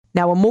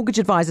Now, a mortgage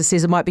advisor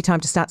says it might be time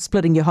to start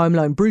splitting your home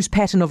loan. Bruce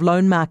Patton of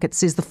Loan Market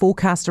says the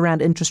forecast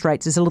around interest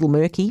rates is a little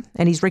murky,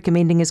 and he's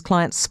recommending his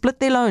clients split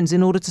their loans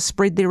in order to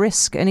spread their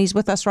risk. And he's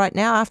with us right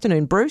now.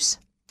 Afternoon, Bruce.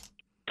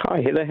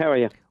 Hi, Heather. How are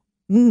you?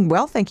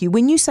 Well, thank you.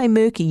 When you say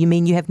murky, you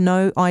mean you have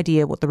no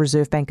idea what the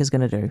Reserve Bank is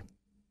going to do?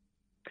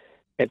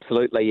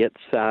 Absolutely.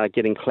 It's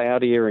getting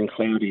cloudier and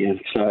cloudier.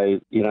 So,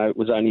 it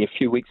was only a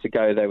few weeks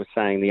ago they were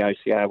saying the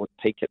OCR would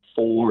peak at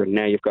 4, and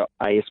now you've got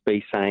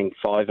ASB saying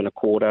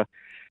 5.25.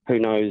 Who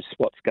knows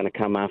what's going to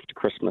come after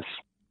Christmas?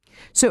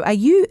 So are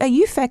you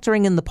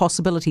factoring in the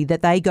possibility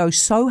that they go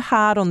so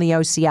hard on the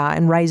OCR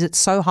and raise it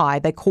so high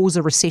they cause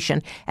a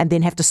recession and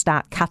then have to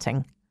start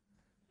cutting?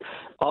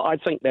 I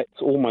think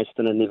that's almost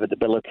an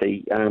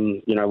inevitability.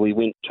 We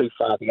went too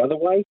far the other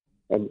way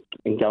and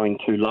going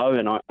too low,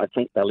 and I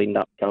think they'll end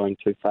up going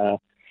too far,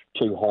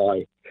 too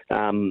high.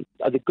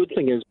 The good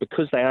thing is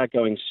because they are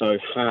going so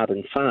hard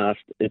and fast,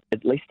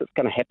 at least it's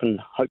going to happen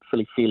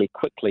hopefully fairly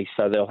quickly,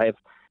 so they'll have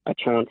a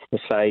chance to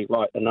say,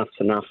 right, enough's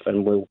enough,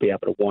 and we'll be able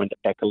to wind it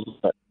back a little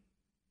bit.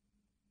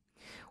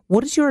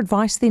 What is your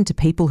advice then to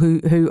people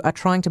who are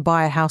trying to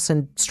buy a house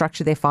and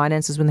structure their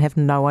finances when they have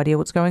no idea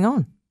what's going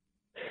on?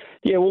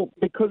 Yeah, well,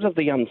 because of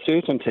the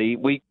uncertainty,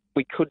 we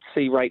could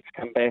see rates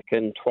come back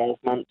in 12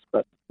 months,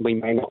 but we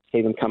may not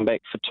see them come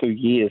back for 2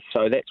 years.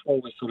 So that's why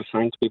we're sort of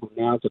saying to people,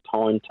 now's the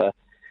time to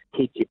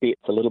hedge your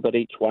bets a little bit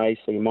each way.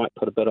 So you might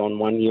put a bit on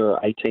 1 year or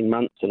 18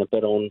 months and a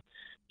bit on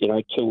 2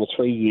 or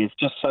 3 years,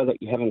 just so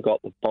that you haven't got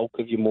the bulk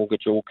of your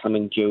mortgage all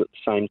coming due at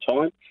the same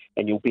time,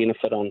 and you'll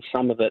benefit on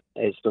some of it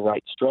as the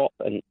rates drop,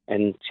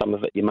 and some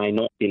of it you may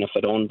not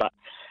benefit on. But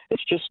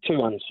it's just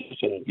too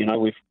uncertain.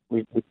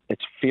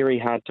 It's very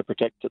hard to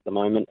predict at the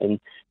moment, and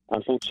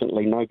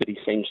unfortunately nobody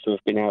seems to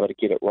have been able to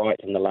get it right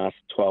in the last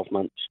 12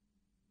 months.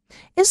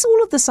 Is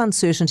all of this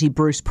uncertainty,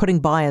 Bruce, putting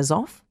buyers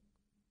off?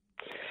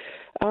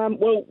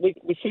 Well, we're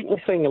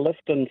certainly seeing a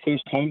lift in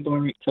first home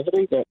buyer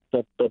activity.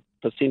 The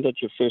percentage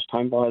of first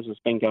home buyers has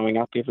been going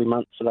up every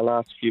month for the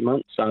last few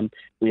months.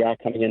 We are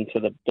coming into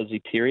the busy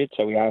period,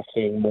 so we are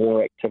seeing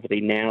more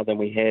activity now than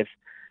we have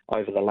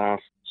over the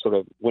last sort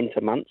of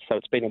winter months. So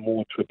it's been a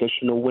more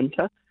traditional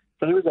winter.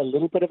 So there is a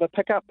little bit of a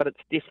pickup, but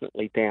it's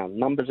definitely down.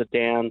 Numbers are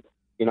down.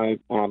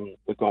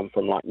 We've gone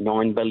from like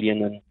 9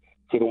 billion in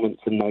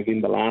settlements in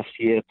November last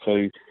year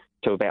to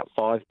about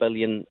 5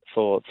 billion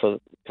for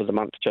the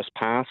month just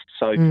past.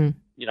 So,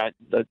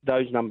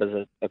 those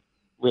numbers are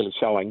really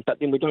showing. But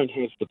then we don't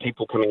have the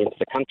people coming into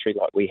the country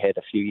like we had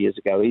a few years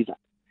ago either.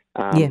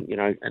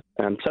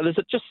 So there's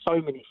just so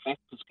many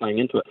factors going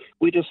into it.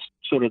 We're just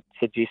sort of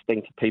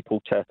suggesting to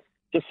people to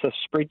just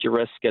spread your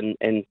risk and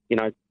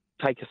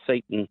take a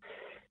seat and,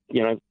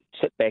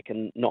 sit back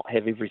and not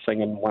have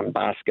everything in one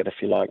basket, if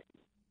you like.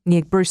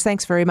 Yeah, Bruce,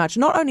 thanks very much.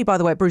 Not only, by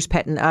the way, Bruce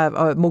Patton,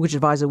 a mortgage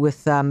advisor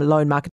with Loan Market.